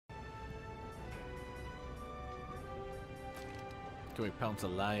Can we pounce a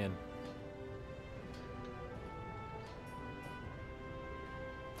lion?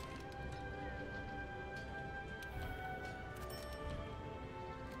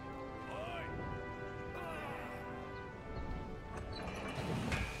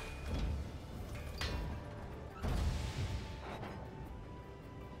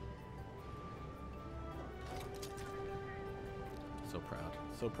 So proud.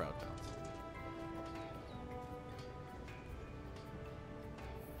 So proud, Pounce.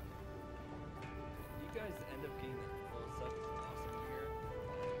 You guys end up getting full stuff awesome here.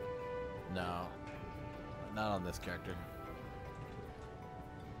 No. Not on this character.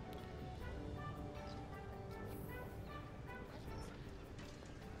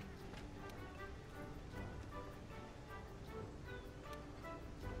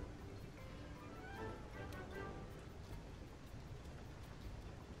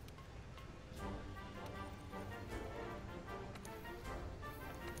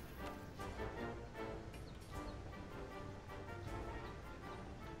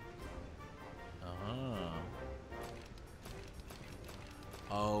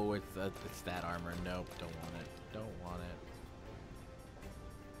 Oh, it's that armor. Nope, don't want it. Don't want it.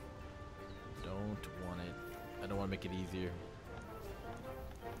 Don't want it. I don't want to make it easier.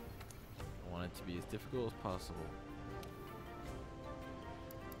 I want it to be as difficult as possible.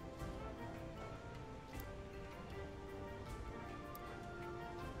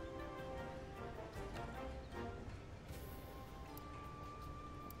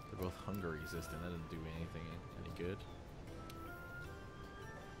 They're both hunger resistant. That doesn't do anything any good.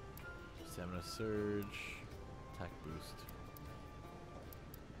 Stamina surge, attack boost.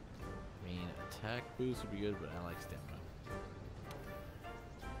 I mean, attack boost would be good, but I like stamina.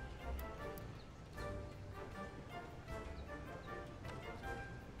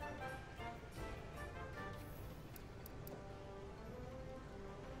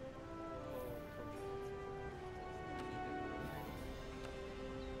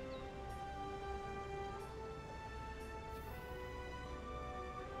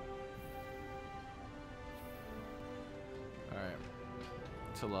 Alright.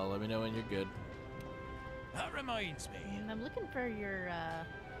 So let me know when you're good. That reminds me. I'm looking for your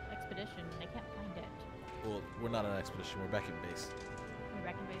expedition and I can't find it. Well, we're not on expedition, we're back in base. We're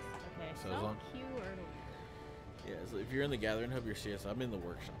back in base. Okay, So so as long- Q or... Yeah, so if you're in the gathering hub, you're CS. I'm in the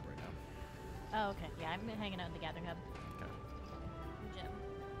workshop right now. Oh, okay. Yeah, I've been hanging out in the gathering hub. Okay. Jim.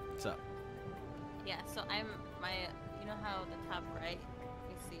 What's up? Yeah, so you know how the top right,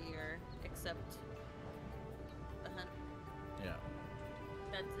 you see your accept the hunt? Yeah.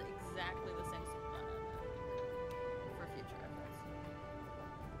 That's exactly the same spot for future reference.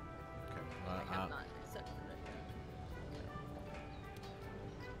 Okay. I have not accepted it yet.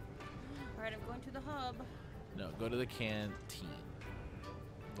 Alright, I'm going to the hub. No, go to the canteen.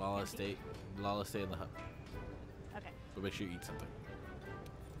 Lala stay in the hub. Okay. But make sure you eat something.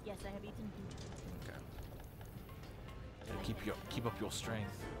 Yes, I have eaten. Okay. Yeah, keep up your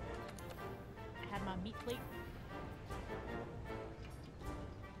strength. I had my meat plate.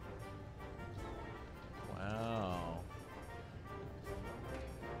 Wow.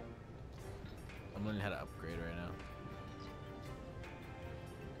 I'm learning how to upgrade right now.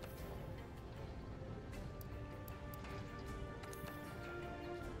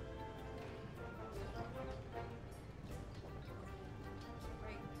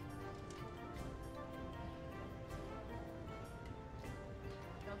 Great.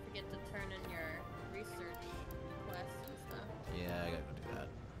 Don't forget to turn in your research quests and stuff. Yeah, I gotta go do that.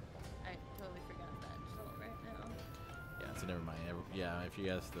 I totally forgot that until right now. Yeah, so never mind. Yeah, if you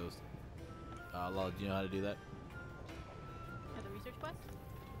guys those. Lala, do you know how to do that? Oh, the research quest?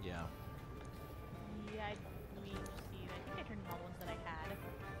 Yeah. Yeah, let me just see. I think I turned in all the ones that I had.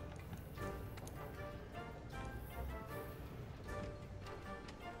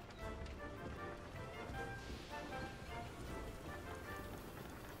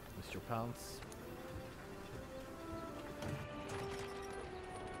 Mr. Pounce.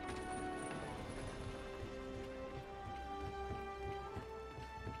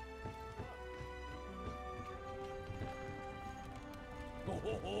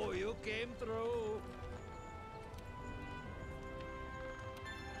 Oh, you came through.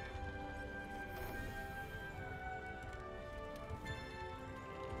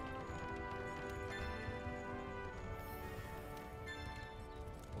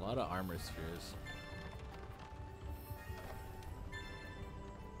 A lot of armor spheres.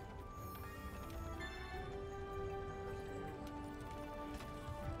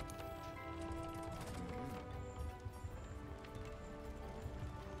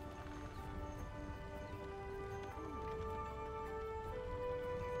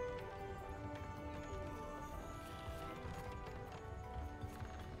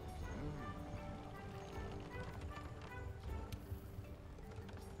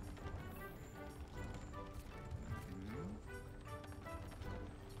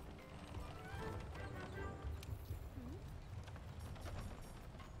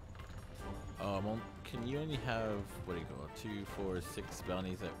 Can you only have what do you call it? 2, 4, 6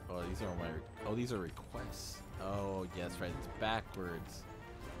 bounties? That oh, these are my. Oh, these are requests. Oh, yes, right. It's backwards.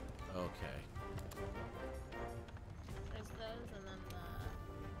 Okay. There's those, and then the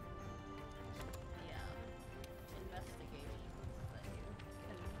investigations that you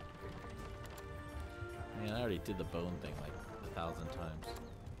can. Man, I already did the bone thing like 1,000 times.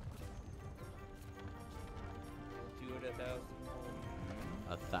 Do it 1,000 more.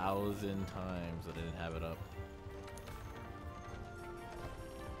 1,000 times I didn't have it up.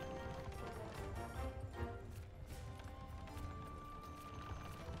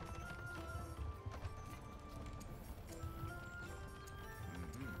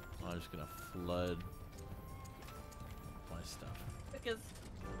 I'm just gonna flood my stuff. Because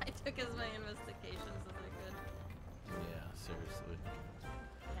I took as many investigations as I could. Yeah, seriously. Yeah,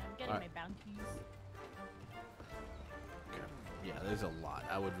 I'm getting Alright. my bounties. Yeah, there's a lot.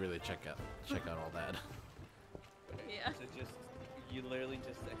 I would really check out all that. Yeah. So just, you literally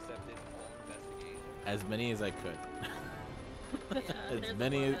just accepted all investigations. As many as I could. Yeah, As there's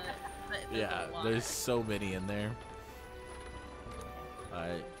many a as- lot of- there's a Yeah, lot. there's so many in there.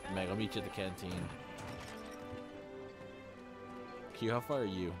 Alright, Meg, I'll meet you at the canteen. Q, how far are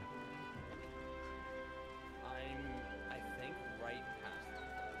you? I think, right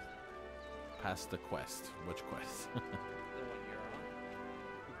past Past the quest. the quest. Which quest? The one you're on.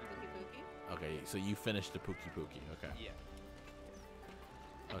 Pookie pookie. Okay, so you finished the Pookie Pookie. Okay. Yeah.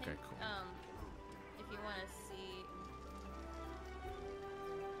 I Okay, think, cool. If you want to see,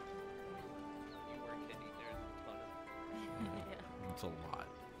 You were kidding. There's a ton of. yeah, It's a lot.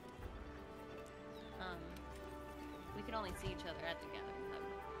 we can only see each other at the gathering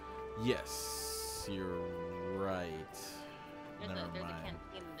hub. Yes, you're right. There's Never a mind.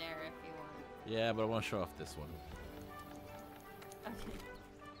 canteen there if you want. Yeah, but I want to show off this one. Okay.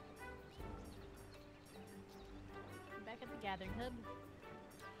 I'm back at the gathering hub.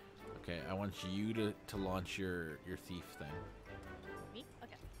 Okay, I want you to launch your thief thing. Me?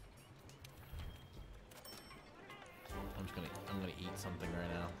 Okay. I'm gonna eat something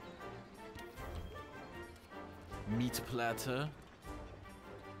right now. Meat platter.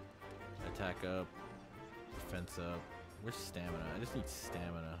 Attack up. Defense up. Where's stamina? I just need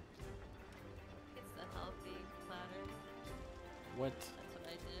stamina. It's the healthy platter. What? That's what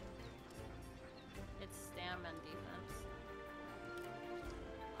I did. It's stam and defense.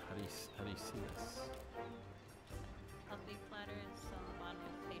 How do you see this? Healthy platter is on the bottom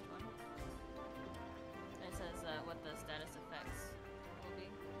of page 1. And it says what the status effects will be.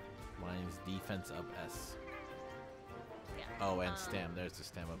 Mine's defense up S. Yeah. Oh, and stam. There's the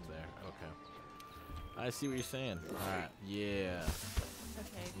stam up there. Okay. I see what you're saying. Alright, yeah.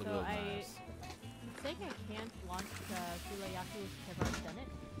 Okay, Look so at those I'm knives. saying I can't launch the Gulayaku because I've already done it.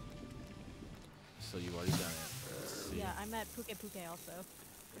 So you've already done it. Let's see. Yeah, I'm at Puke Puke also.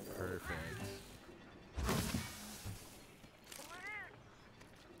 Perfect.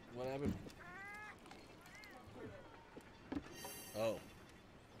 What happened? Oh.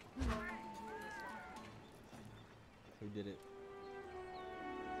 Who did it?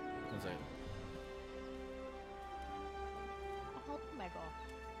 One second. Oh my god.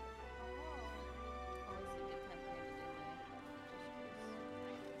 Always a good time for me to do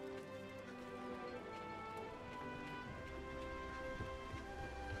my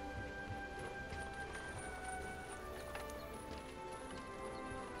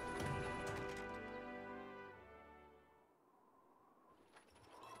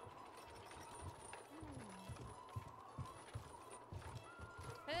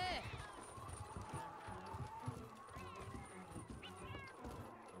Hey!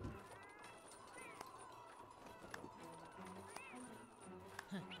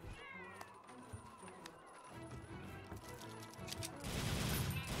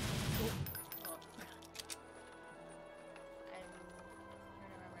 Oh. I'm trying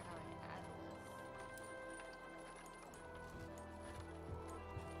to remember how I had this.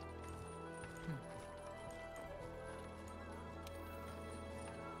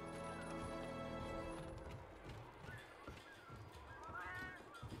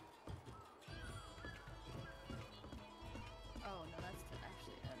 Oh no, that's to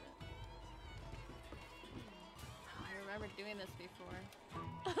actually edit. Oh, I remember doing this before.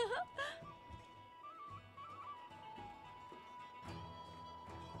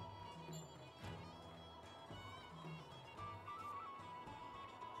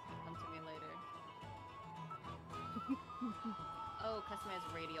 Come to me later. Oh, customize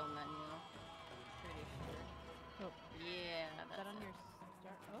radial menu. Pretty sure. Oh, Yeah, is that's that on it. your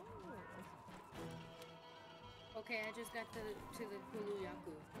start? Oh, Okay, I just got to the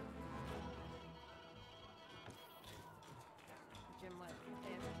Kuluyaku. Jim what?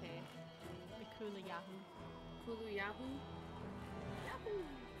 AFK. The Kula Yahoo. Kulu Yahoo? Yahoo!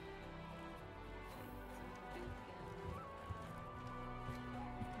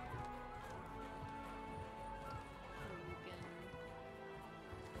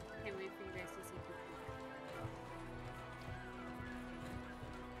 Can't wait for you guys to see people.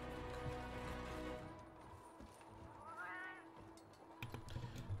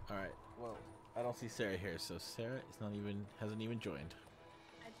 All right. Well, I don't see Sarah here, so Sarah hasn't even joined.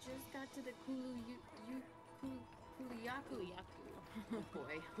 I just got to the Kuluyaku. Oh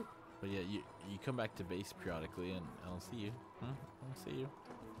boy. But yeah, you come back to base periodically, and I don't see you. I don't see you.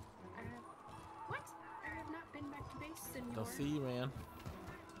 What? I have not been back to base anymore. Don't see you, man.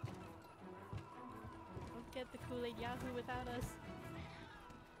 Don't get the Kool-Aid Yahoo without us.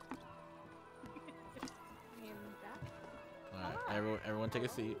 I am back. All right, everyone, take a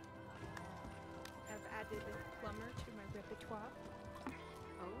seat. I've added a plumber to my repertoire.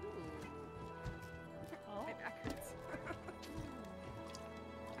 Oh. Oh. My back hurts.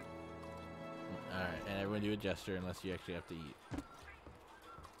 All right, and everyone do a gesture unless you actually have to eat.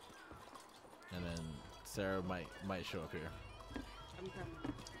 And then Sarah might show up here. I'm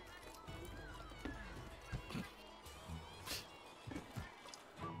coming.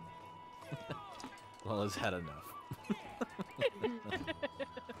 Lola's had enough.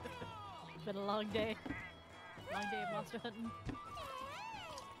 It's been a long day. Long day of monster hunting.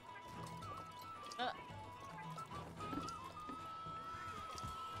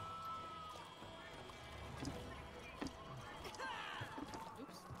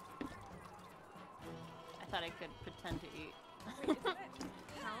 Oops. I thought I could pretend to eat. Wait, is that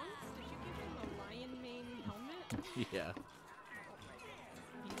Hounds? Did you give him a lion mane helmet? Yeah.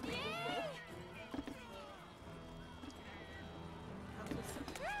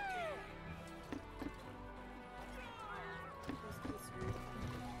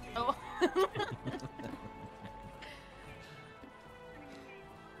 Oh. I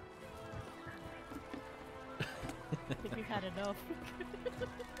think we've had enough.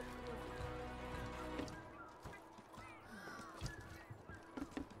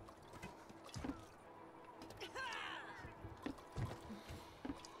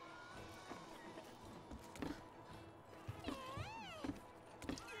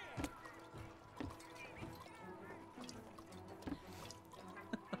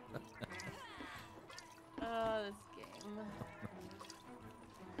 This game.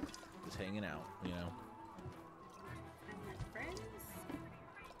 Just hanging out, you know. Friends?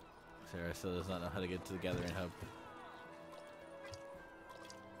 Sarah still does not know how to get to the gathering hub.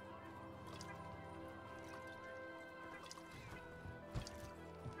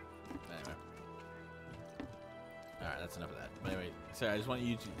 Anyway. Alright, that's enough of that. But anyway, Sarah, I just want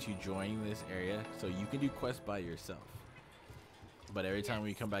you to join this area so you can do quests by yourself. But every time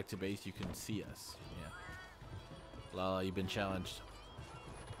we come back to base, you can see us. Yeah. Lala, you've been challenged.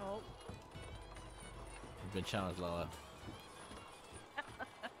 Oh. You've been challenged, Lala.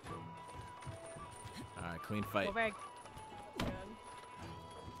 Alright, clean fight. Go back. Good.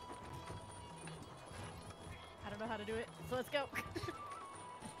 I don't know how to do it, so let's go.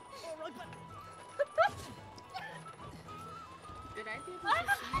 Oh, wrong button. Did I be able to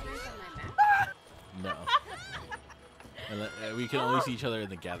see you guys on my map? No. We can only see each other in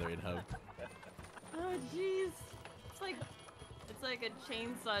the gathering hub. Oh jeez. It's like a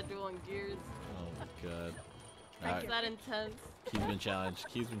chainsaw dueling gears. Oh my god. It's Alright, that intense. Q's been challenged.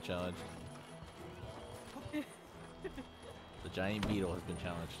 Q's been challenged. The giant beetle has been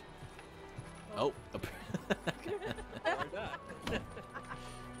challenged. Oh.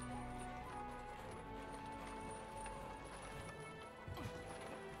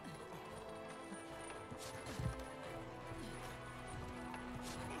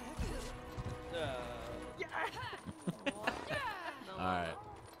 Alright.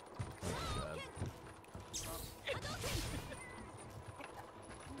 Oh god.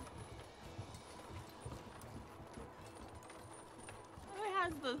 Oh, it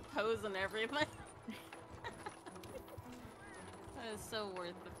has the pose and everything. That is so worth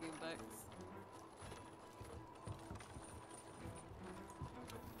a few bucks.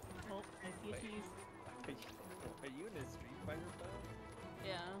 Oh, I see a keys. Are you in a Street Fighter battle?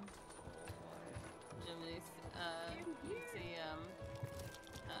 Yeah. Jimmy, see,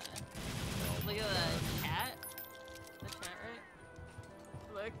 look at the chat. The chat, right?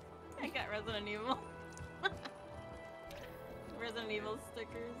 Look, I got Resident Evil. Resident Evil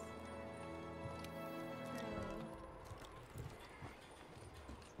stickers.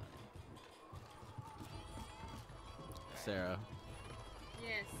 Sarah,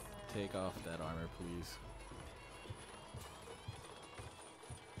 Yes. take off that armor, please.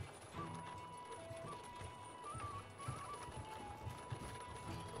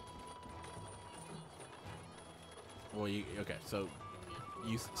 Well, you okay? So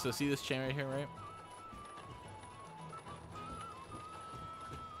you see this chain right here, right?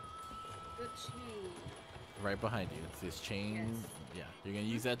 The chain. Right behind you. It's this chain. Yes. Yeah, you're gonna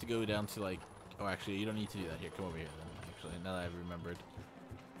use that to go down to like. Oh, actually, you don't need to do that. Here, come over here then. Actually, now that I've remembered,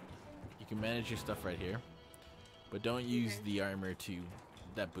 you can manage your stuff right here, but don't use the armor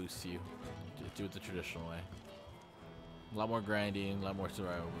that boosts you. Just do it the traditional way. A lot more grinding, a lot more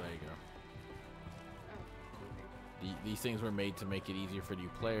survival. There you go. Oh, okay. These things were made to make it easier for new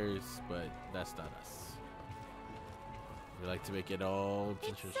players, but that's not us. We like to make it all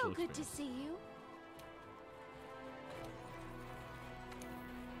It's so good to see you.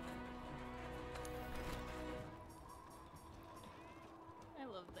 I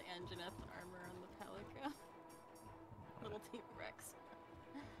love the Anjaneth armor on the Pelica. Little Team Rex.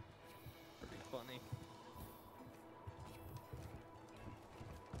 Pretty funny.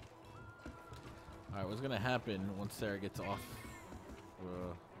 Alright, what's gonna happen once Sarah gets off?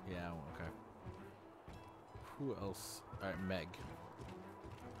 Yeah, okay. Who else? Alright, Meg. Yes.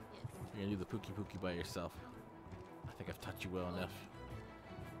 You're gonna do the Pookie Pookie by yourself. I think I've taught you well enough.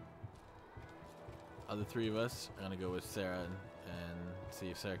 Other three of us are gonna go with Sarah and see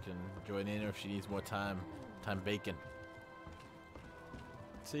if Sarah can join in or if she needs more time. Time bacon.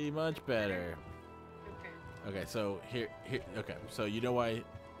 See, much better. Okay. Okay, so here, okay, so you know why?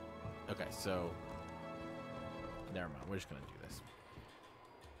 Okay, so never mind. We're just gonna do this.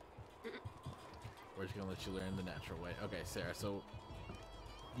 We're just gonna let you learn the natural way. Okay, Sarah. So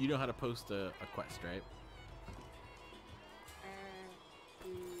you know how to post a quest, right?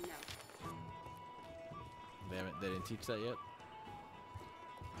 No. They didn't teach that yet.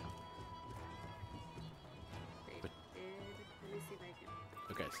 They But- did. Let me see if I can.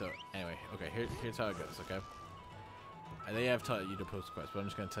 Okay, so anyway, okay, here's how it goes. Okay, they have taught you to post quests, but I'm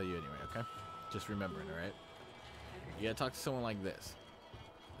just gonna tell you anyway. Okay, just remember it. All right. You gotta talk to someone like this.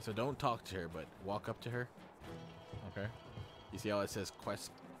 So don't talk to her, but walk up to her. Okay. You see how it says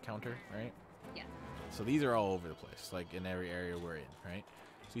quest counter, right? Yeah. So these are all over the place, like in every area we're in, right?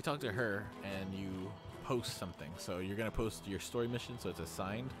 So you talk to her and you post something. So you're gonna post your story mission, so it's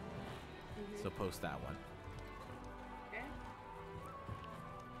assigned. So post that one. Okay.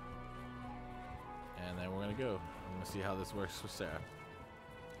 And then we're gonna go. I'm gonna see how this works with Sarah.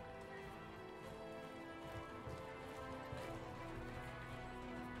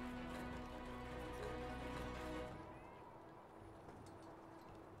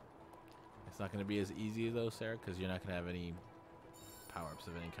 It's not gonna be as easy though, Sarah, because you're not gonna have any power-ups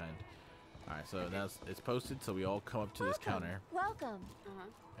of any kind. Alright, so now it's posted, so we all come up to this counter Welcome.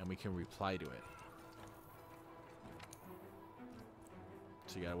 and we can reply to it.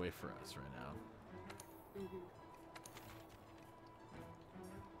 So you gotta wait for us right now.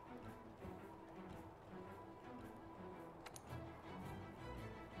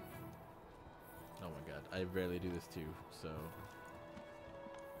 Oh my god, I rarely do this too, so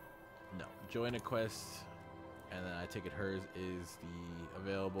no. Join a quest, and then I take it hers is the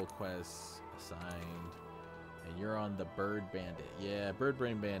available quest assigned, and you're on the Bird Bandit. Yeah, Bird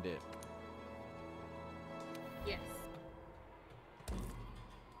Brain Bandit. Yes.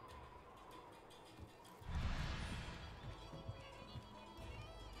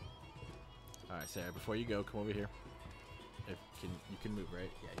 All right, Sarah. Before you go, come over here. If you can move, right?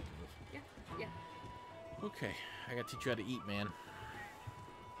 Yeah, you can move. Yeah. Yeah. Okay, I gotta teach you how to eat, man.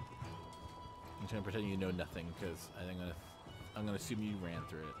 I'm just gonna pretend you know nothing, because I'm gonna assume you ran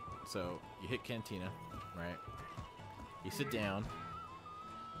through it. So you hit Cantina, right? You sit down,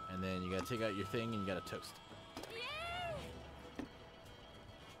 and then you gotta take out your thing and you gotta toast.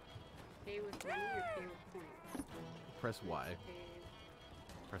 Pay with money or pay with points? Press Y. Pay.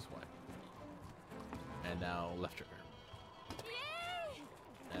 Press Y. And now left trigger.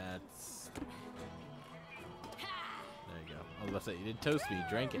 That's. There you go. I was about to say you didn't toast me, you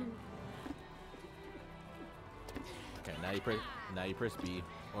drank it. Okay, now you press B,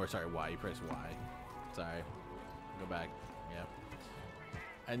 or sorry, Y. You press Y. Sorry. Go back. Yeah.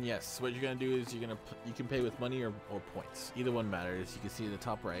 And yes, what you're gonna do is you can pay with money or points. Either one matters. You can see in the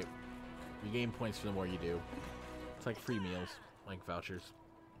top right. You gain points for the more you do. It's like free meals, like vouchers.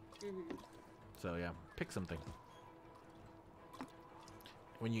 So yeah, pick something.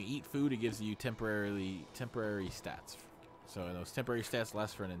 When you eat food, it gives you temporary stats. So those temporary stats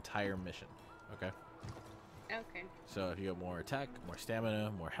last for an entire mission. Okay. Okay. So if you get more attack, more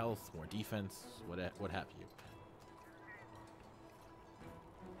stamina, more health, more defense, what have you.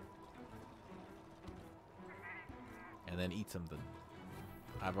 And then eat something.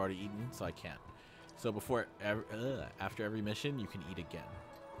 I've already eaten, so I can't. So after every mission, you can eat again.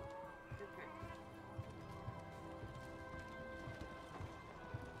 Okay.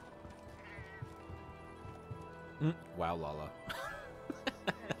 Wow, Lala.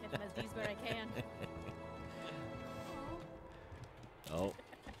 Gotta catch him as D's where I can. Oh.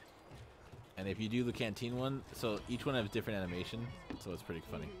 And if you do the canteen one, so each one has different animation, so it's pretty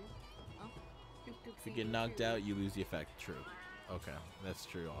funny. If you get knocked out, you lose the effect. True. Okay, that's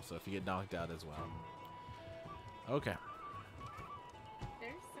true also. If you get knocked out as well. Okay. They're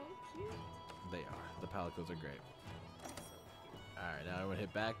so cute. They are. The palicos are great. Alright, now I'm going to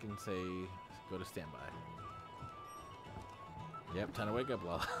hit back and say, go to standby. Yep, time to wake up,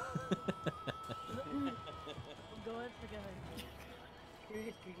 Lala. I'm going together.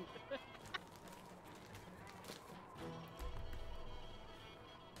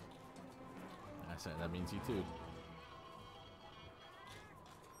 I said that means you too.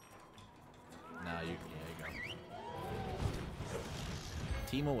 Now you go.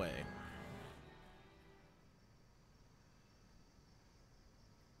 Team away.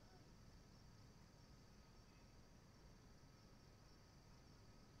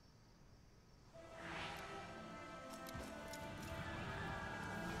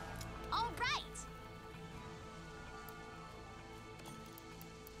 All right.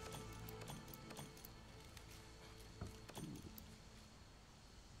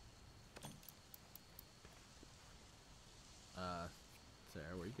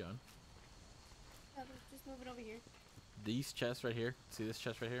 Sarah, where you going? Just moving over here. These chests right here. See this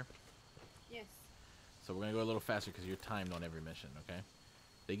chest right here? Yes. So we're gonna go a little faster because you're timed on every mission. Okay?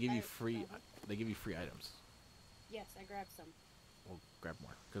 They give you free. They give you free items. Yes, I grabbed some. We'll grab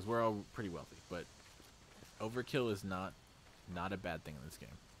more because we're all pretty wealthy. But overkill is not a bad thing in this game.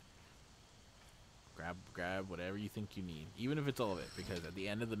 Grab whatever you think you need, even if it's all of it, because at the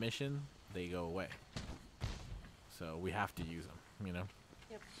end of the mission they go away. So we have to use them, you know.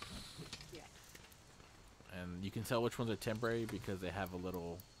 Yep. Yeah. And you can tell which ones are temporary because they have a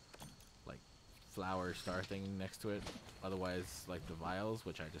little like flower star thing next to it. Otherwise, like the vials,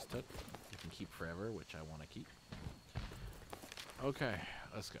 which I just took, you can keep forever, which I want to keep. Okay,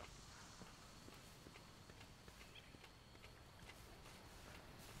 let's go.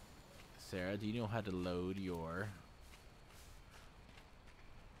 Sarah, do you know how to load your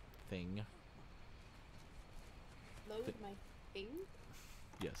thing? Load my thing?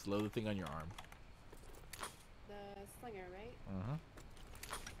 Yes, load the thing on your arm. The slinger, right? Uh-huh.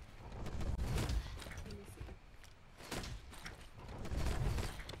 Let me see.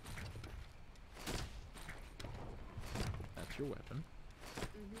 That's your weapon.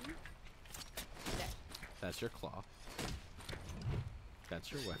 Mm-hmm. There. That's your claw. That's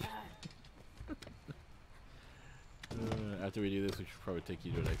your weapon. After we do this, we should probably take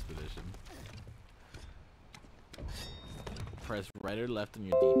you to an expedition. Press right or left on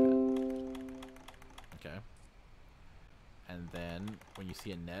your D-pad. Okay. And then, when you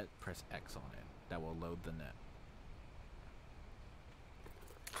see a net, press X on it. That will load the net.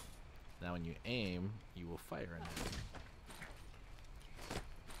 Now when you aim, you will fire a net.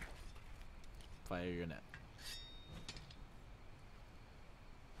 Fire your net.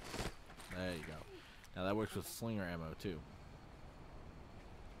 There you go. Now that works with slinger ammo too.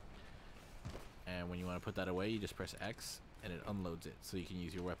 And when you want to put that away, you just press X and it unloads it so you can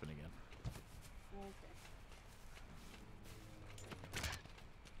use your weapon again. Okay.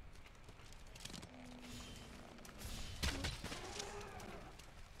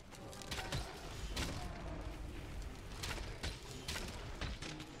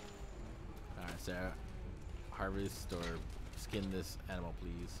 Alright, Sarah. Harvest or skin this animal,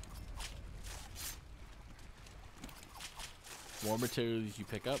 please. More materials you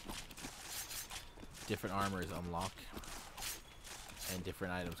pick up, different armors unlock, and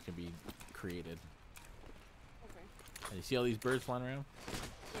different items can be created. Okay. And you see all these birds flying around?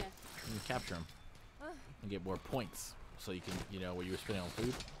 Yeah. You can capture them and get more points. So you can, you know, where you were spending on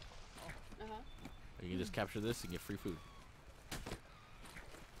food, Uh-huh. or you can just capture this and get free food.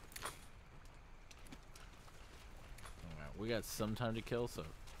 Alright, we got some time to kill, so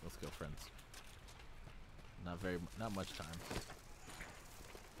let's go, friends. Not much time.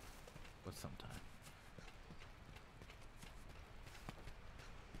 But some time.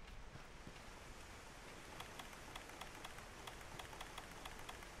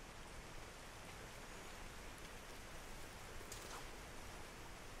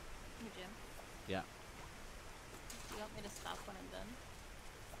 Hey, Jim. Yeah. You want me to stop when I'm done?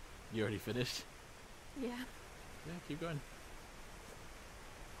 You already finished? Yeah. Yeah, keep going.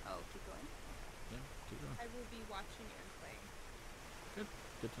 Oh, keep going. Yeah, keep going. I will be watching and playing. Good.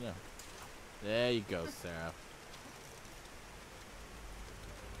 Good to know. There you go, Sarah.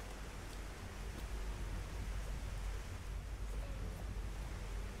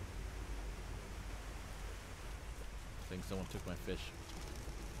 think someone took my fish.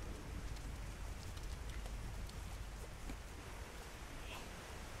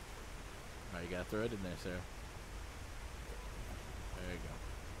 Alright, you gotta throw it in there, Sarah. There you go.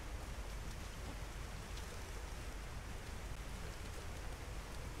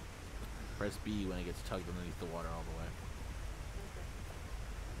 Press B when it gets tugged underneath the water all the way.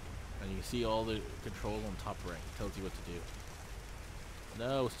 And you can see all the control on top right. It tells you what to do.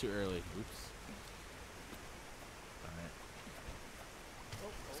 No, it's too early. Oops. Alright.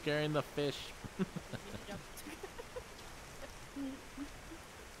 Scaring the fish. I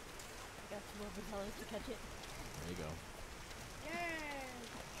got two more propellers to catch it. There you go. Yay!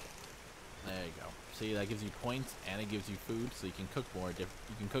 There you go. See, that gives you points and it gives you food, so you can cook more. You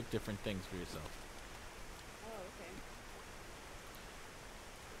can cook different things for yourself. Oh, okay.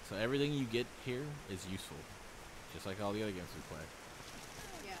 So everything you get here is useful, just like all the other games we play.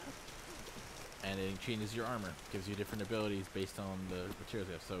 Yeah. And it changes your armor, gives you different abilities based on the materials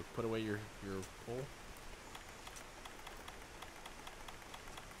you have. So put away your pole.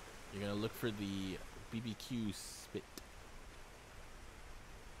 You're gonna look for the BBQ spit.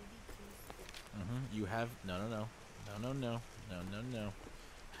 You have no.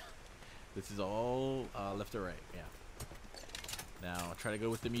 This is all left or right. Yeah. Now try to go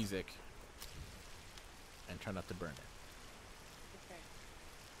with the music and try not to burn it. Okay.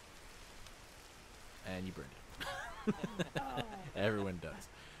 And you burn it. Everyone does.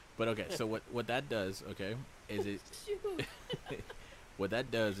 But okay, so what that does, okay, is it Shoot. what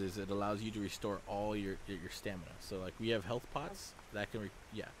that does is it allows you to restore all your stamina. So like we have health pots that can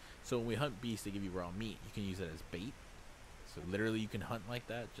yeah. So when we hunt beasts, they give you raw meat. You can use it as bait. So literally you can hunt like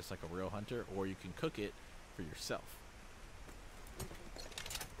that, just like a real hunter, or you can cook it for yourself.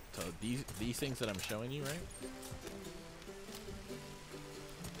 So these things that I'm showing you, right?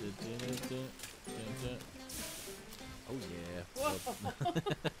 Oh yeah. Whoa.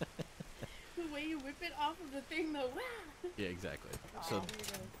 The way you whip it off of the thing, though. Wow. Yeah, exactly. So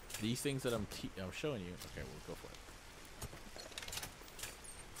these things that I'm showing you. Okay, we'll go for it.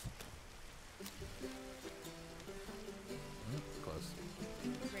 Close.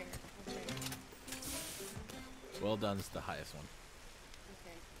 Rare. Okay. Well done's the highest one.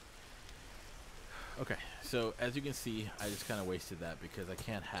 Okay. Okay, so as you can see, I just kind of wasted that because I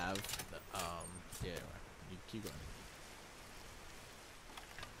can't have the, yeah, you keep going.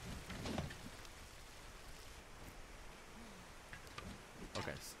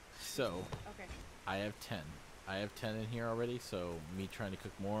 Okay, so Okay. I have 10. I have 10 in here already, so me trying to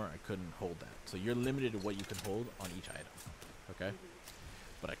cook more, I couldn't hold that. So you're limited to what you can hold on each item, okay?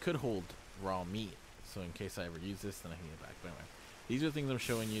 But I could hold raw meat, so in case I ever use this, then I can get it back. But anyway, these are things I'm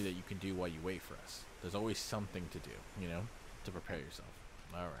showing you that you can do while you wait for us. There's always something to do, you know, to prepare yourself.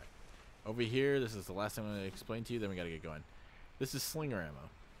 All right. Over here, this is the last thing I'm going to explain to you, then we got to get going. This is slinger ammo.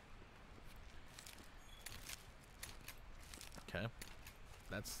 Okay.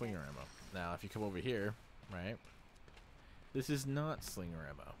 That's slinger ammo. Now, if you come over here, right, this is not slinger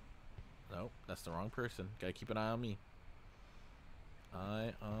ammo. Nope, that's the wrong person. Gotta keep an eye on me.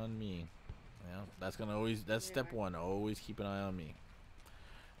 Eye on me. Yeah, that's gonna always, that's step one. Always keep an eye on me.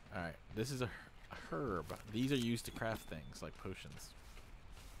 Alright, this is a herb. These are used to craft things like potions.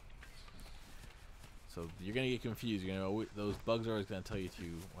 So you're gonna get confused. You're gonna, those bugs are always gonna tell you to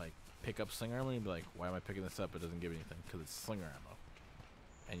like pick up slinger ammo and be like, why am I picking this up? It doesn't give anything because it's slinger ammo.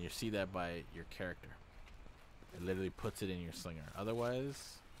 And you see that by your character. It literally puts it in your slinger.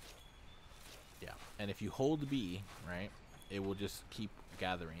 Otherwise, yeah. And if you hold B, right, it will just keep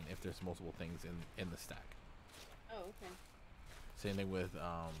gathering if there's multiple things in the stack. Oh, okay. Same thing with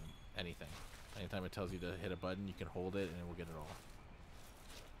anything. Anytime it tells you to hit a button, you can hold it and it will get it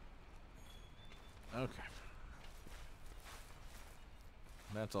all. Okay.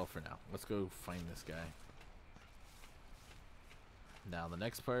 That's all for now. Let's go find this guy. Now the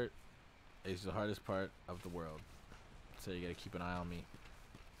next part is the hardest part of the world. So you gotta keep an eye on me.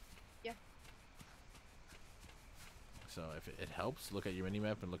 Yeah. So if it helps, look at your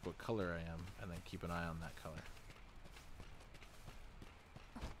minimap and look what color I am, and then keep an eye on that color.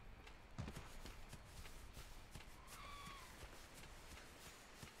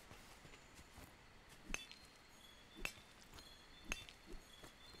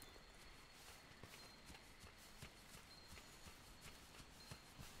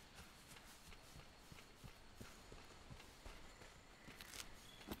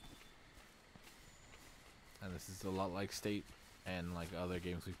 And this is a lot like State and like other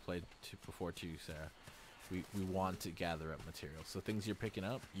games we've played before too, Sarah. We want to gather up materials. So things you're picking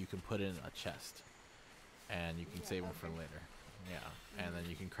up, you can put in a chest. And you can save them for later. Yeah, and then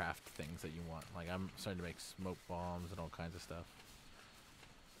you can craft things that you want. Like I'm starting to make smoke bombs and all kinds of stuff.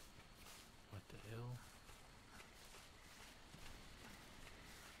 What the hell?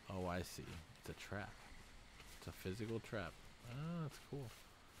 Oh, I see. It's a trap. It's a physical trap. Oh, that's cool.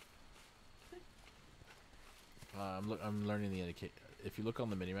 I'm learning the indicate. If you look on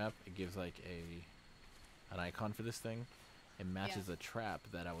the minimap, it gives like an icon for this thing. It matches a trap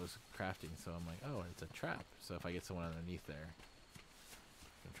that I was crafting, so I'm like, oh, it's a trap. So if I get someone underneath there,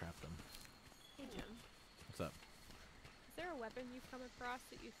 I can trap them. Hey, Jim. What's up? Is there a weapon you've come across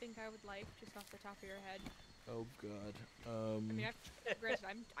that you think I would like, just off the top of your head? Oh God. I mean, granted,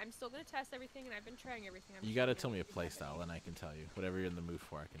 I'm still gonna test everything, and I've been trying everything. You gotta tell me a playstyle, and I can tell you. Whatever you're in the mood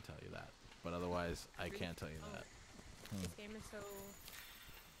for, I can tell you that. But otherwise, I can't tell you that. This game is so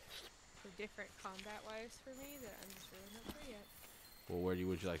different combat-wise for me that I'm just really not sure yet. Well, where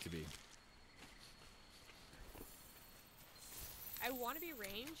would you like to be? I want to be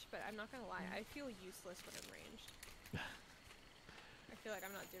ranged, but I'm not gonna lie, I feel useless when I'm ranged. I feel like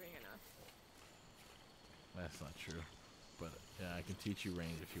I'm not doing enough. That's not true. But yeah, I can teach you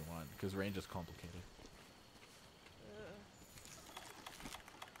range if you want, because range is complicated.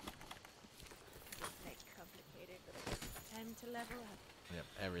 Like complicated, but I guess it's time to level up. Yep,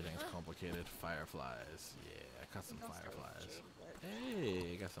 everything's complicated. Fireflies. Yeah, I got some I'll start with fireflies. chain, but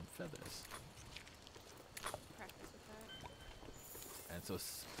Hey, I got some feathers. practice with that. And so,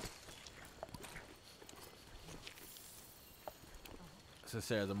 so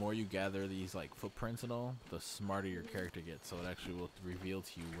Sarah, the more you gather these like footprints and all, the smarter your character gets. So it actually will reveal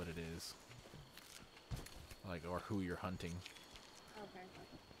to you what it is, like, or who you're hunting. Okay.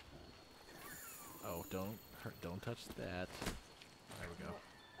 Oh, don't touch that. There we go.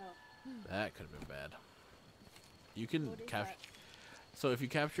 Oh. That could have been bad. You can What is capture. So if you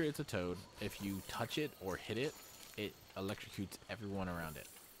capture it, it's a toad. If you touch it or hit it, it electrocutes everyone around it.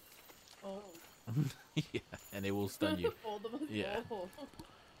 Oh. Yeah, and it will stun you. All of us. Yeah. Oh.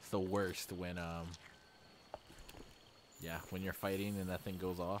 It's the worst when yeah, when you're fighting and that thing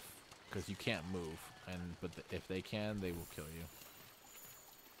goes off, because you can't move, and if they can, they will kill you.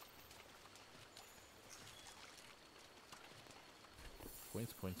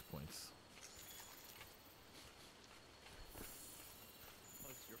 Points, points, points.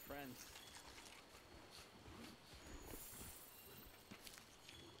 What's your friend?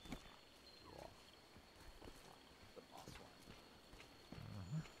 The boss one.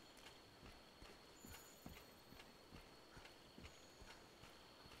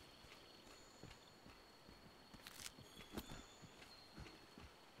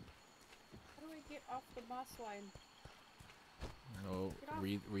 How do I get off the boss line? Oh, Get off.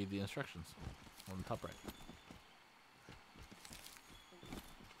 read the instructions on the top right.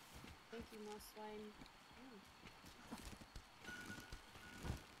 Thank you, boss line. Oh.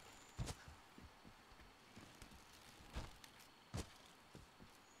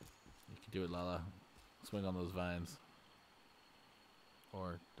 You can do it, Lala. Swing on those vines.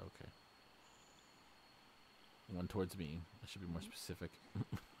 Or, okay. One towards me. I should be more specific.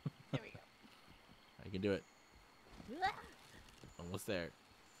 There we go. You can do it. Almost there.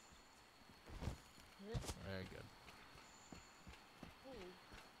 Very good. Oh.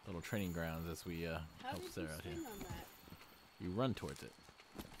 Little training grounds as we How help did Sarah you out here. swing on that? You run towards it.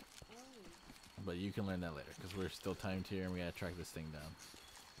 Oh. But you can learn that later, because we're still timed here and we gotta track this thing down.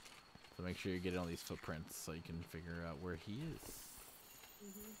 So make sure you're getting all these footprints so you can figure out where he is.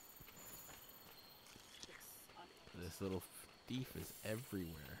 Mm-hmm. This little thief is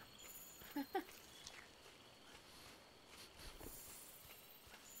everywhere.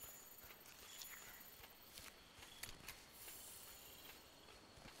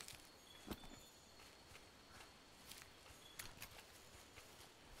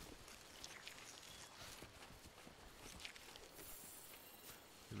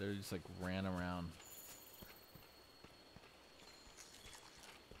 He literally just like ran around.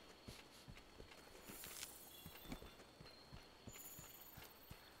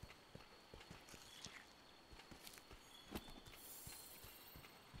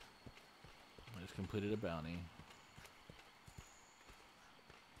 I just completed a bounty.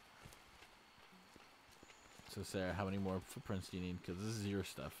 So Sarah, how many more footprints do you need? Because this is your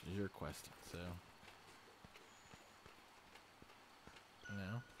stuff. This is your quest. So,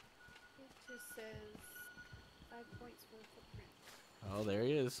 no. It just says 5 points for footprint. Oh, there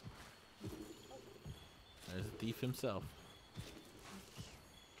he is. There's the thief himself.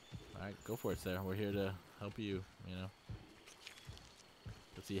 Alright, go for it, Sarah. We're here to help you, you know.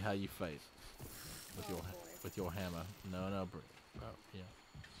 Let's see how you fight. With your hammer. No, yeah.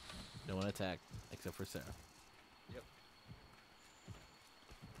 No one attack, except for Sarah. Yep.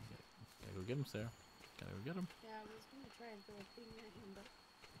 Gotta go get him, Sarah. Gotta go get him. Yeah, I was gonna try and throw a thing at him, but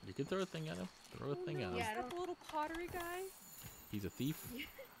You can throw a thing at him. Throw a thing at him. Yeah, I Is that don't- the little pottery guy? He's a thief.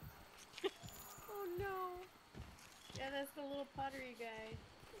 Oh no. yeah, that's the little pottery guy.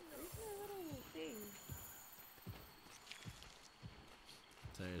 Where's my little thing?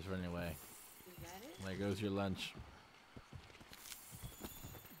 Sarah's running away. Is that it? There goes your lunch.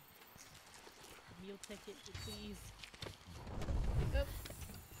 Meal ticket, please. Oop.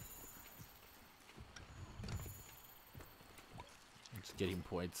 I'm just getting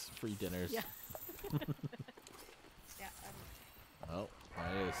points. Free dinners. Yeah. Yeah, Oh,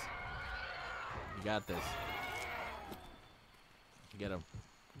 there it is. You got this. Get him.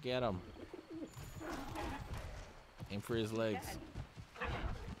 Get him. Aim for his legs. Dad.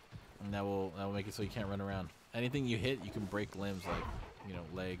 And that will make it so you can't run around. Anything you hit, you can break limbs like, you know,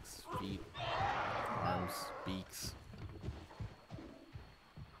 legs, feet, arms, beaks.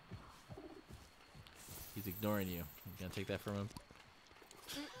 He's ignoring you. You gonna take that from him?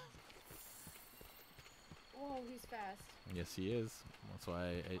 Whoa, he's fast. Yes, he is. That's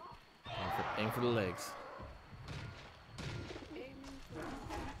why I aim for the legs. Aim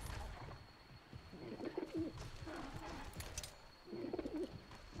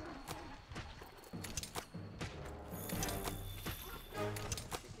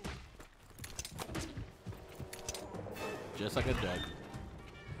Just like a jug.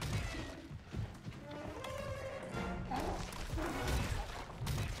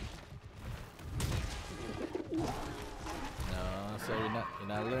 No, so you're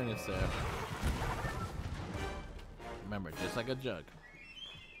not learning, sir. Remember, just like a jug.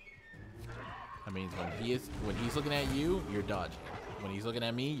 That means when he's looking at you, you're dodging. When he's looking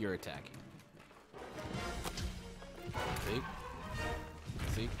at me, you're attacking. See?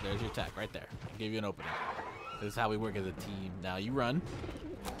 See? There's your attack right there. I gave you an opening. This is how we work as a team. Now you run.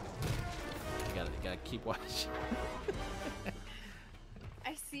 You gotta keep watching.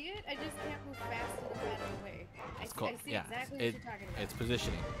 I see it, I just can't move fast enough out of the way. I see Yeah, exactly what you're talking about. it's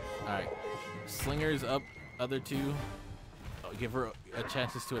positioning. All right, slingers up, other two. Oh, give her a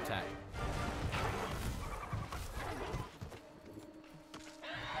chances to attack.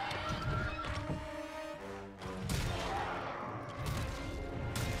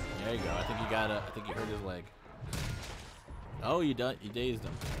 There you go. I think you hurt his leg. Oh, you dazed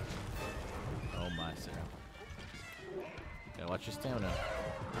him. Oh my, Sarah. Gotta watch your stamina.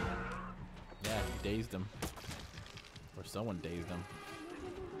 Yeah, you dazed him. Or someone dazed him.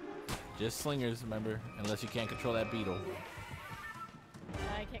 Just slingers, remember, unless you can't control that beetle.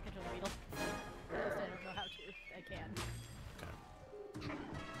 I can't control the beetle. At least I don't know how to. I can.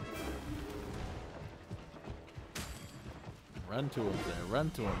 Run to him, Sarah. Run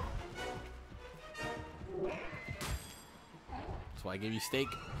to him. That's why I gave you steak.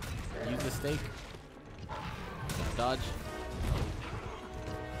 Use the steak. Dodge.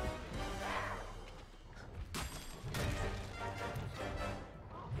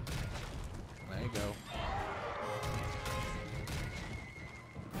 There you go.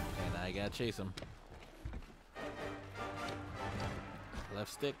 And now you gotta chase him.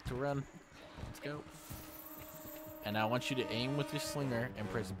 Left stick to run. Let's go. And now I want you to aim with your slinger and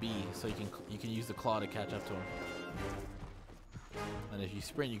press B so you can use the claw to catch up to him. And if you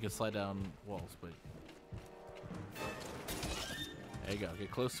sprint, you can slide down walls, but there you go.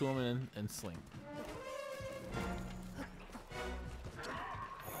 Get close to him and sling.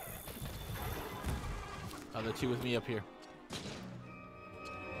 Other two with me up here.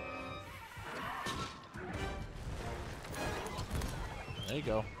 There you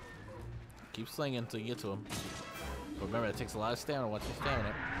go. Keep slinging until you get to him. But remember, it takes a lot of stamina. Watch your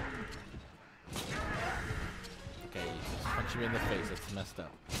stamina. Okay, you just punch him in the face. That's messed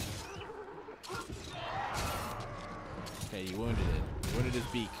up. Okay, you wounded it. You wounded his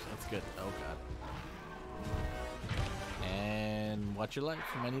beak. That's good. Oh, God. And watch your life.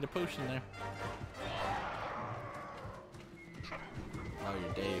 You might need a potion there. Oh,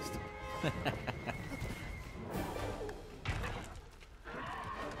 you're dazed.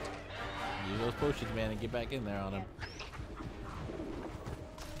 Use those potions, man, and get back in there on him.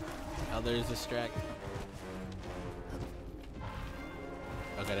 Oh, there's distract.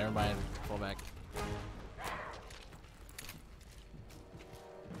 Okay, never mind. Fall back.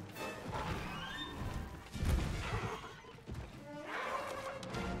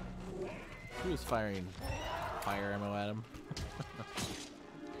 Who was firing fire ammo at him?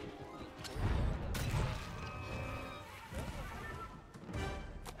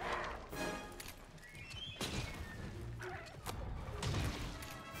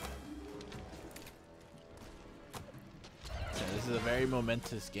 very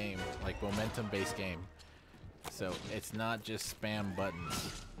momentous game, like momentum-based game. So it's not just spam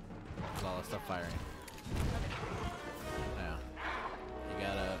buttons. Lala, stop firing. Now, you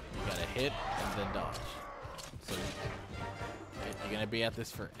gotta hit and then dodge. So you're gonna be at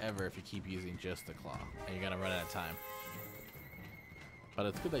this forever if you keep using just the claw, and you're gonna run out of time. But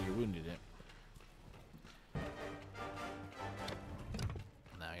it's good that you wounded it.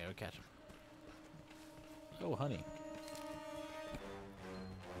 Now I gotta catch him. Oh, honey.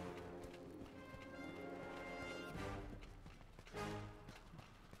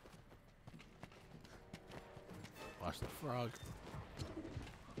 Watch the frog.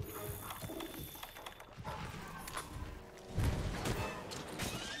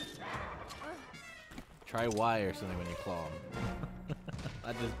 Try Y or something when you claw him.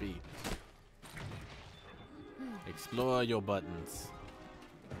 Not just B. Explore your buttons.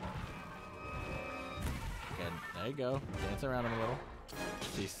 Okay, there you go. Dance around him a little.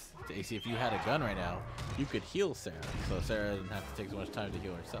 See, if you had a gun right now, you could heal Sarah. So Sarah doesn't have to take so much time to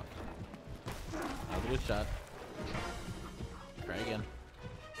heal herself. That was a good shot. Try again.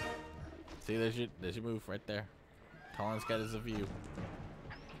 See, there's your move right there. Talon's got his view.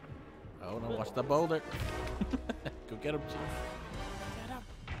 Oh no, watch the boulder. Go get him, Chief. Get him.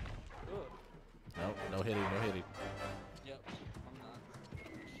 Nope, no hitting, no hitting. Yep, I'm not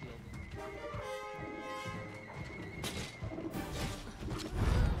shielding.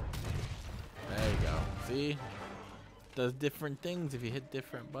 There you go. See? Does different things if you hit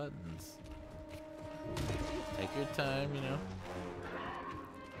different buttons. Take your time, you know.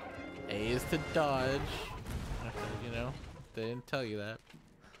 A is to dodge. You know, they didn't tell you that.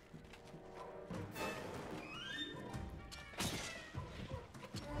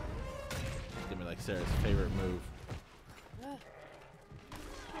 Give me like Sarah's favorite move.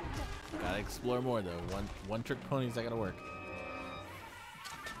 Gotta explore more though. One trick pony's not gonna work.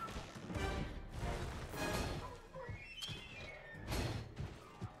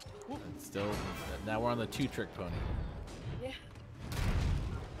 Still, now we're on the 2-trick pony. Yeah.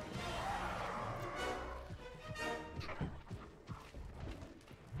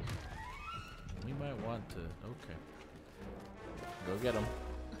 We might want to. Okay. Go get him.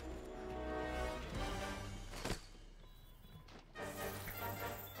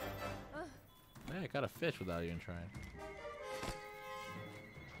 Hey, I got a fish without even trying.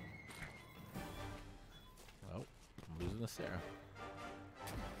 Oh, I'm losing to Sarah.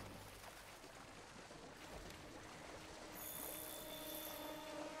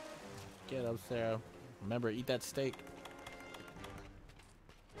 Get up, Sarah. Remember, eat that steak.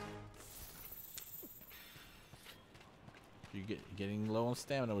 You're getting low on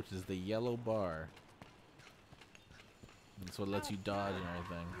stamina, which is the yellow bar. That's what lets you dodge and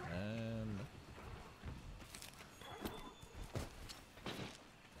everything. And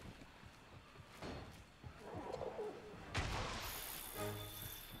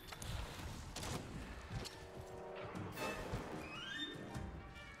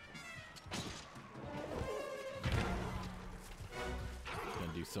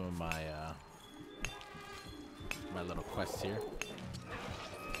gonna do some of my my little quests here.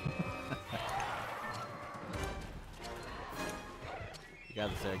 You got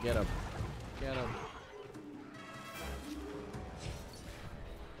this there. Get him. Get him.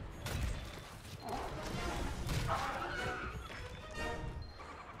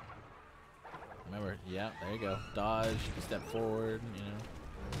 Remember, yeah, there you go. Dodge, step forward, you know.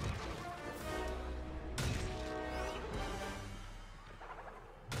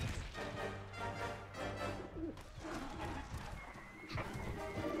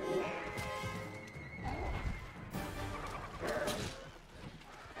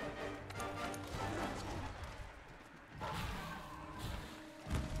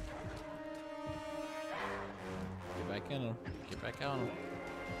 Get back on him.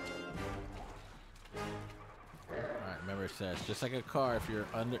 Alright, remember it says just like a car, if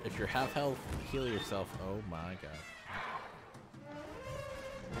you're half health, heal yourself. Oh my god.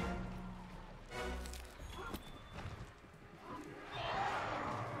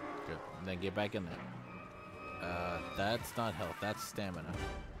 Good. And then get back in there. That's not health, that's stamina.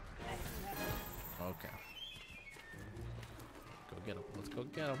 Okay. Go get him. Let's go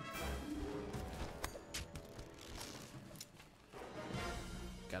get him.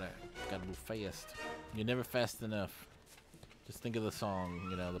 Gotta move fast. You're never fast enough. Just think of the song,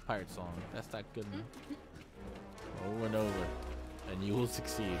 you know, the pirate song. That's not good enough. Over and over, and you will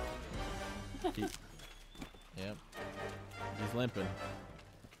succeed. Yep. He's limping.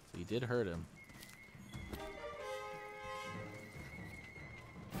 So you did hurt him.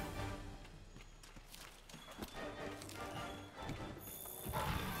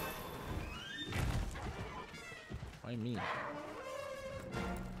 Why me?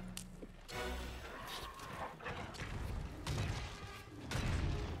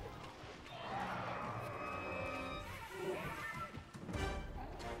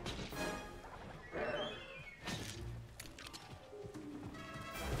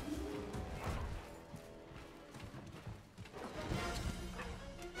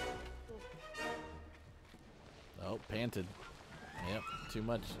 Oh, panted. Yep, too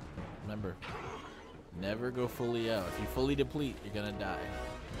much. Remember, never go fully out. If you fully deplete, you're gonna die.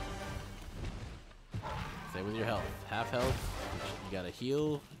 Stay with your health. Half health. You gotta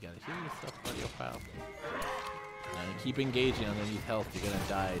heal. You gotta heal yourself, buddy. Oh, pal. And keep engaging underneath health. You're gonna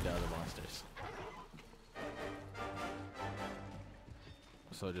die to other monsters.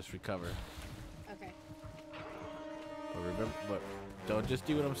 So just recover. Okay. But remember, but don't just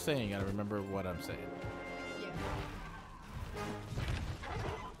do what I'm saying. You gotta remember what I'm saying. Yeah.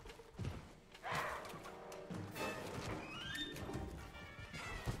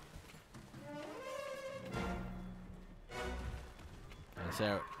 And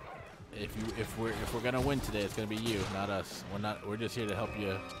so, if we're gonna win today, it's gonna be you, not us. We're just here to help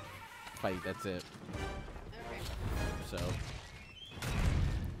you fight. That's it. Okay. So,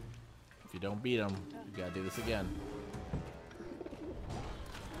 if you don't beat them, you gotta do this again.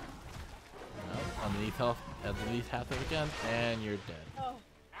 Nope, underneath half of it again, and you're dead. Oh.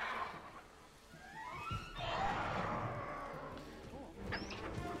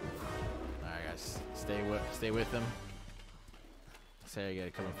 Alright, guys, stay with them. Sarah, you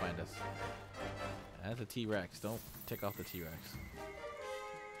gotta come and find us. That's a T-Rex. Don't tick off the T-Rex.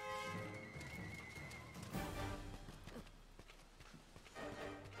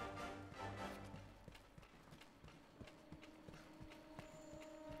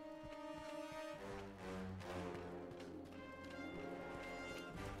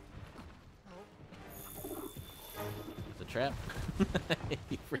 It's a trap.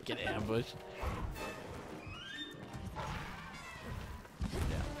 You freaking ambush.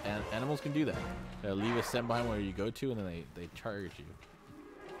 Yeah, and animals can do that. They'll leave a scent behind where you go to, and then they charge you.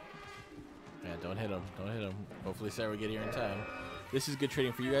 Yeah, don't hit them. Don't hit them. Hopefully Sarah will get here in time. This is good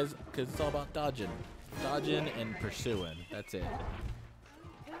trading for you guys because it's all about dodging. Dodging and pursuing. That's it.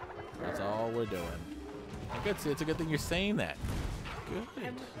 That's all we're doing. Good. See, it's a good thing you're saying that.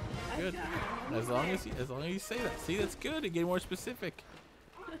 Good. Good. As long as you say that. See, that's good. And get more specific.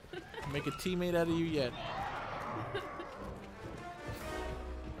 Make a teammate out of you yet. A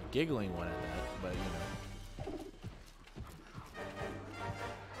giggling one at that, but you know.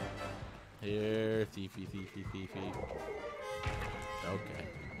 Here, thiefy. Okay.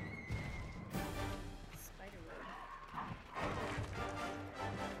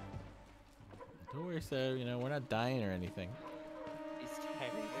 Don't worry, sir. You know, we're not dying or anything. He's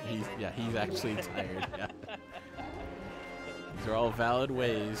tired. He's actually tired. Yeah. These are all valid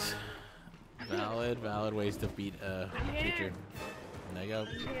ways. Valid ways to beat a creature. There you go.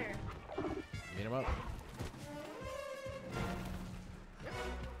 Here. Beat him up.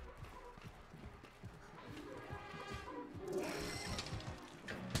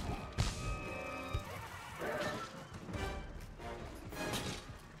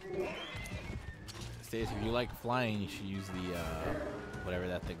 Stace, if you like flying, you should use the whatever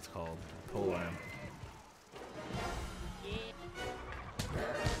that thing's called, pole arm.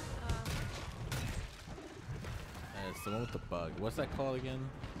 It's the one with the bug. What's that called again?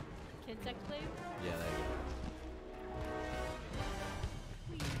 Kids Exclave? Yeah, there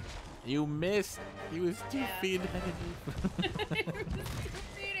you go. You missed. He was 2 feet ahead of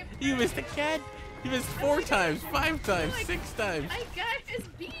you. You missed again. You missed 4 times, 5 times, 6 times. I got his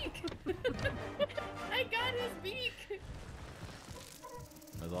beak. I got his beak.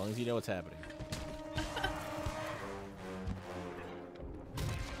 As long as you know what's happening.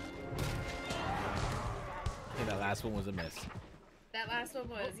 I think that last one was a miss. That last one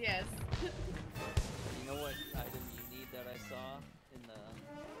was, yes. You know what item you need that I saw in the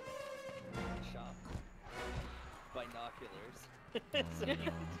shop? Binoculars. So you can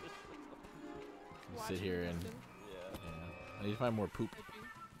just- Sit here and yeah. I need to find more poop.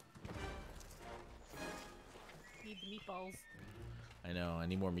 Need the meatballs. I know, I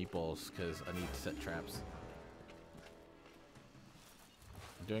need more meatballs because I need to set traps.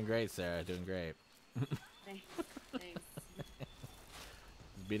 Doing great, Sarah. Doing great. Thanks.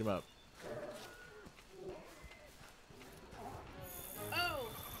 Just beat him up.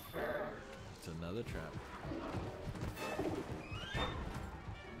 Oh! It's another trap.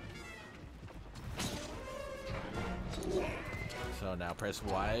 So now press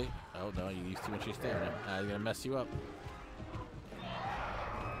Y. Oh no, you used too much of your stamina. Now he's gonna mess you up.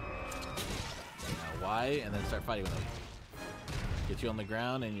 Now Y and then start fighting with them. Get you on the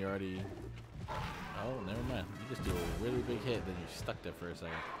ground and you're already... Oh, never mind. You just do a really big hit, then you're stuck there for a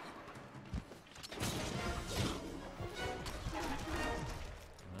second.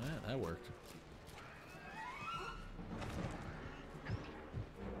 Alright, that worked.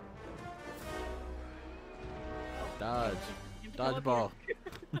 Dodge. Dodgeball.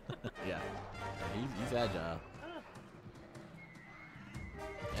 Yeah. He's agile.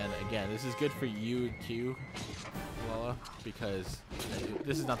 And again, this is good for you and Q, Lola, because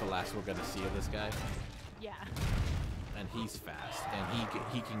this is not the last we're gonna see of this guy. Yeah. And he's fast, and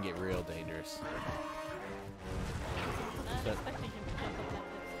he can get real dangerous. Not expecting him to jump up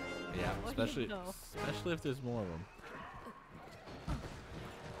that Yeah, What do especially you know? especially if there's more of them.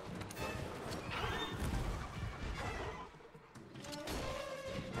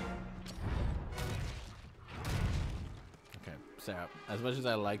 Okay, Sarah, as much as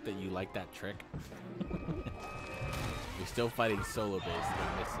I like that you like that trick, you're still fighting solo based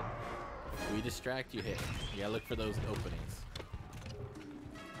and miss it. If we distract, you hit. You gotta look for those openings.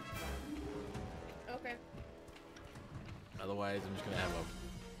 Okay. Otherwise, I'm just gonna have a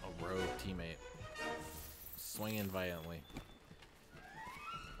rogue teammate swinging violently.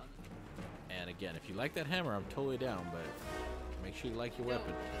 And again, if you like that hammer, I'm totally down, but make sure you like your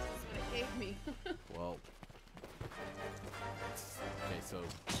weapon. This is what it gave me. Well, okay, so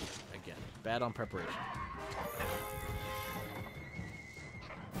again, bad on preparation.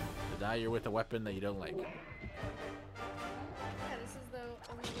 To die, you're with a weapon that you don't like. Yeah, this is the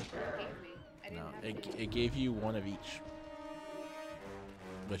only weapon it gave me. I didn't No, have to. it gave you one of each.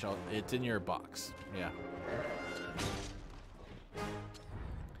 Which it's in your box. Yeah.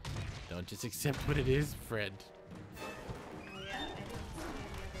 Don't just accept what it is, friend. Oh, yeah, I didn't see any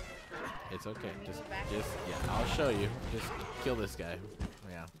other weapons. It's okay. Can we Just go back? yeah, I'll show you. Just kill this guy.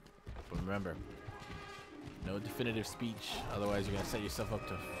 Yeah. But remember, no definitive speech, otherwise you're gonna set yourself up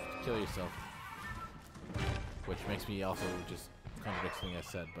to kill yourself. Which makes me also just contradict something I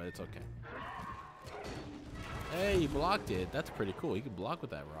said, but it's okay. Hey, you blocked it. That's pretty cool. You can block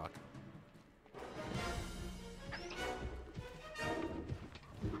with that rock.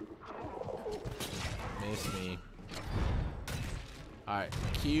 Miss me. Alright,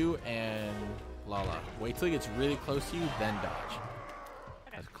 Q and Lala. Wait till he gets really close to you, then dodge.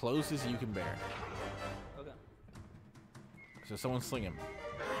 As close as you can bear. Okay. So someone sling him.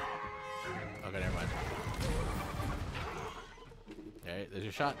 Okay, never mind. Alright, there's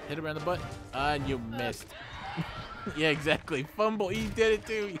your shot. Hit him around the butt. And you missed. Yeah, exactly. Fumble. He did it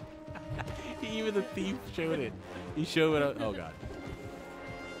too. Even the thief showed it. He showed it. Oh god.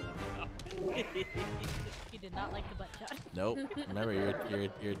 He did not like the butt shot. Nope. Remember,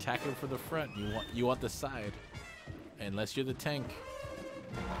 you're attacking from the front. You want the side. Unless you're the tank.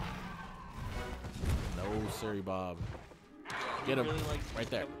 No, sorry, Bob. Get him. Really like Right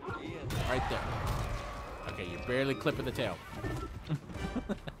there. cover me and- Right there. Okay, you're barely clipping the tail. I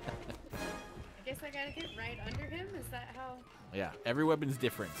guess I gotta get right under him? Is that how? Yeah, every weapon's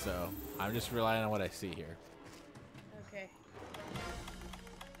different, so I'm just relying on what I see here. Okay.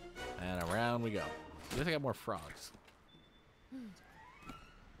 And around we go. I guess I got more frogs. Wow,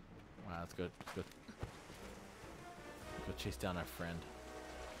 that's good. Let's go chase down our friend.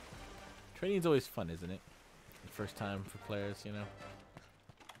 Training's always fun, isn't it? The first time for players, you know?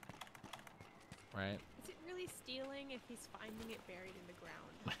 Right? Is it really stealing if he's finding it buried in the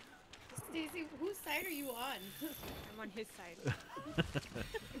ground? Stacy, whose side are you on? I'm on his side.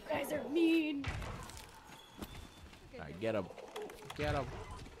 You guys are mean. Alright, get him. Get him.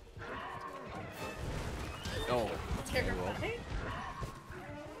 Oh, okay, well. Terrified.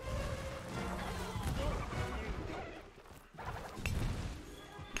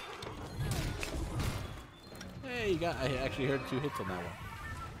 Hey, I actually heard 2 hits on that one.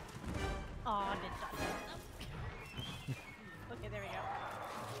 Aw, did shot. Okay, there we go.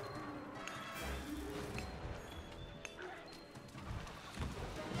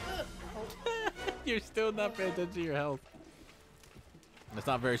 You're still not paying attention to your health. It's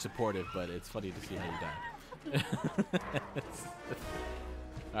not very supportive, but it's funny to see how you die.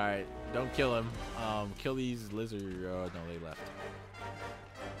 Alright, don't kill him. Kill these lizard... Oh, no, they left.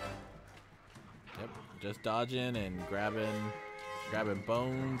 Yep, just dodging and grabbing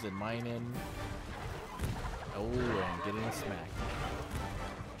bones and mining. Oh, and getting smacked.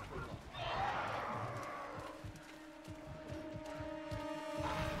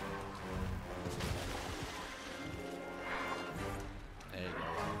 There you go.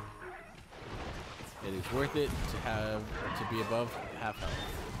 It is worth it to be above half health.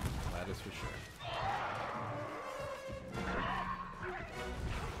 That is for sure.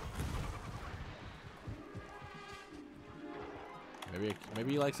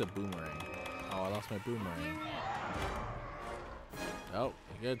 Maybe he likes a boomerang. Oh, I lost my boomerang. Oh,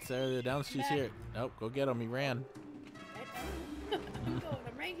 good, Sarah. The downstairs here. Nope, go get him. He ran. I'm going.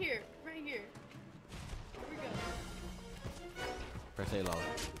 I'm right here. Right here. Here we go. Press A low.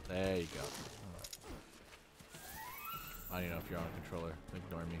 There you go. I don't even know if you're on a controller.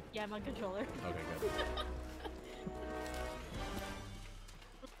 Ignore me. Yeah, I'm on controller. Okay, good.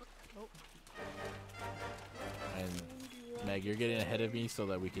 Oh. And Meg, you're getting ahead of me so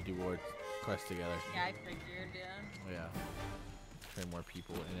that we could do more quests together. Yeah, I figured, yeah. Yeah. Train more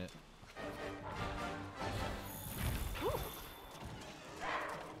people in it.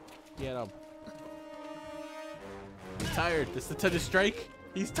 Get him. He's tired. This is the time to strike.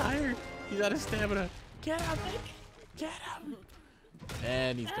 He's tired. He's out of stamina. Get him. Get him.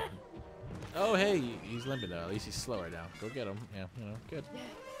 And he's dead. Oh, hey, he's limping though. At least he's slower now. Go get him. Yeah, you know, good.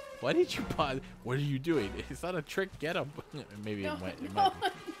 Why did you pause? What are you doing? It's not a trick. Get him. Maybe No, it might be. I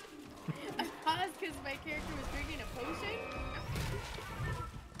paused because my character was drinking a potion.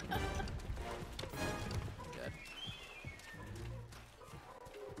 Good.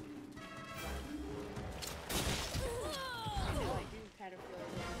 I do kind of feel a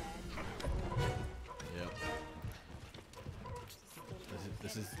little bad. Yep.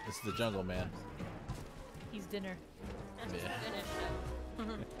 This is the jungle, man. He's dinner. Yeah. Finish it.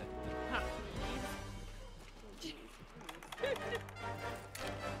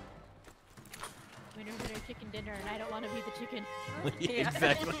 Winner, winner, chicken dinner, and I don't want to be the chicken.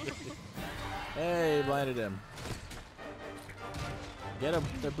 Exactly. Hey, blinded him. Get him.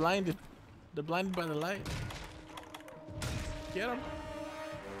 They're blinded. They're blinded by the light. Get him.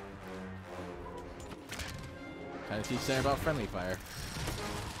 Trying to teach Sarah about friendly fire.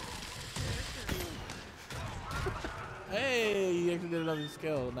 Hey, you actually did another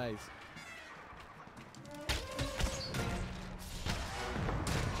skill. Nice.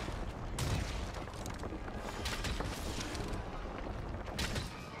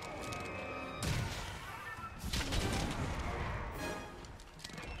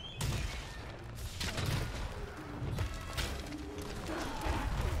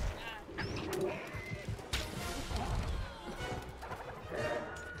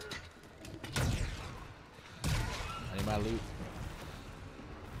 I need my loot.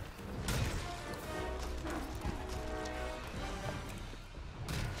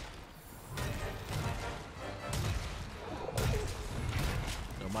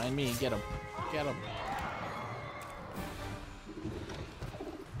 Don't mind me. Get him. Get him.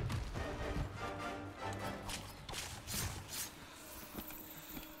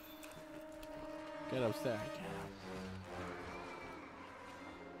 Get up, Sarah. Get up.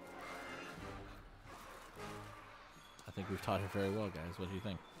 I think we've taught her very well, guys. What do you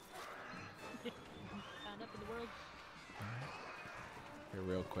think? Found up in the world. Here,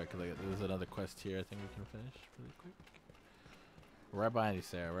 real quick. There's another quest here. I think we can finish really quick. Right behind you,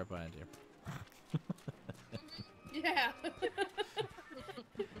 Sarah. Right behind you. Yeah.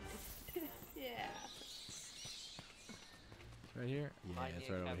 Yeah. It's right here. Yeah, I it's need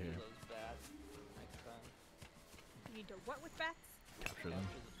to right over capture here. those bats next time. You need to what with bats? Capture them.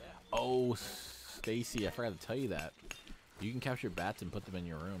 Capture the bats. Oh, Stacy, I forgot to tell you that. You can capture bats and put them in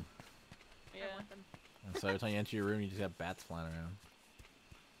your room. Yeah. I want them. And so every time you enter your room, you just have bats flying around.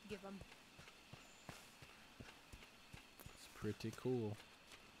 Give them. It's pretty cool.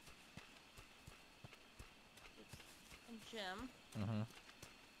 And Jim, Mm-hmm.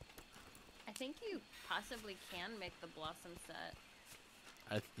 I think you possibly can make the blossom set.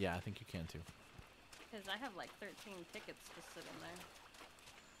 Yeah, I think you can too. Because I have like 13 tickets just sitting there.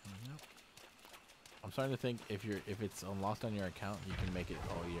 Yep. I'm starting to think if it's unlocked on your account, you can make it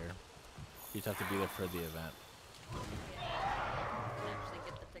all year. You just have to be there for the event. Yeah. You can actually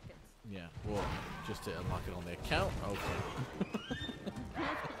get the tickets. Yeah. Well, just to unlock it on the account. Okay.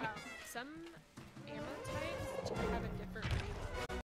 Some ammo types have a different